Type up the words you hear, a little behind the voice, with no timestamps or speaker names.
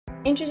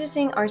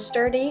Introducing our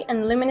sturdy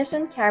and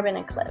luminescent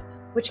carabiner clip,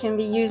 which can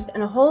be used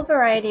in a whole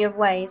variety of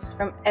ways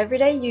from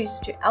everyday use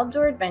to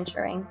outdoor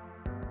adventuring.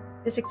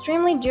 This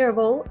extremely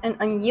durable and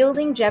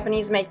unyielding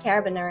Japanese-made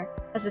carabiner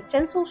has a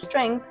tensile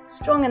strength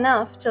strong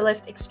enough to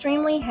lift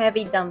extremely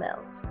heavy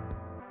dumbbells,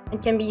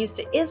 and can be used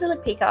to easily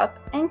pick up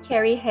and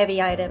carry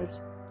heavy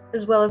items,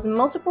 as well as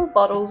multiple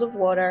bottles of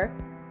water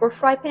or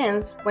fry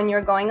pans when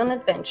you're going on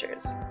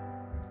adventures.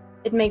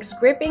 It makes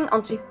gripping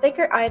onto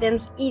thicker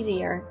items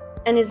easier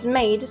and is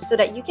made so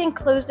that you can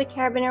close the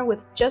carabiner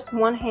with just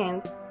one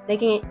hand,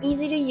 making it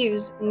easy to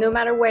use no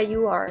matter where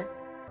you are.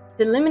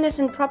 The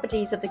luminescent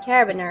properties of the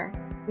carabiner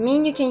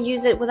mean you can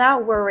use it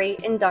without worry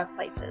in dark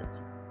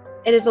places.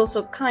 It is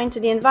also kind to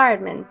the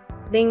environment,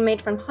 being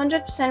made from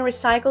 100%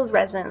 recycled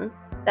resin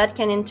that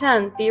can in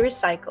turn be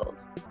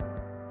recycled.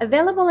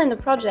 Available in the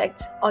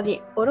project are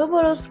the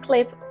Ouroboros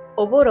clip,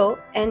 Oboro,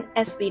 and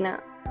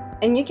Espina,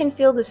 and you can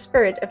feel the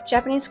spirit of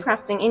Japanese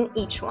crafting in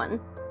each one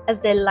as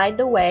they light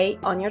the way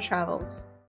on your travels.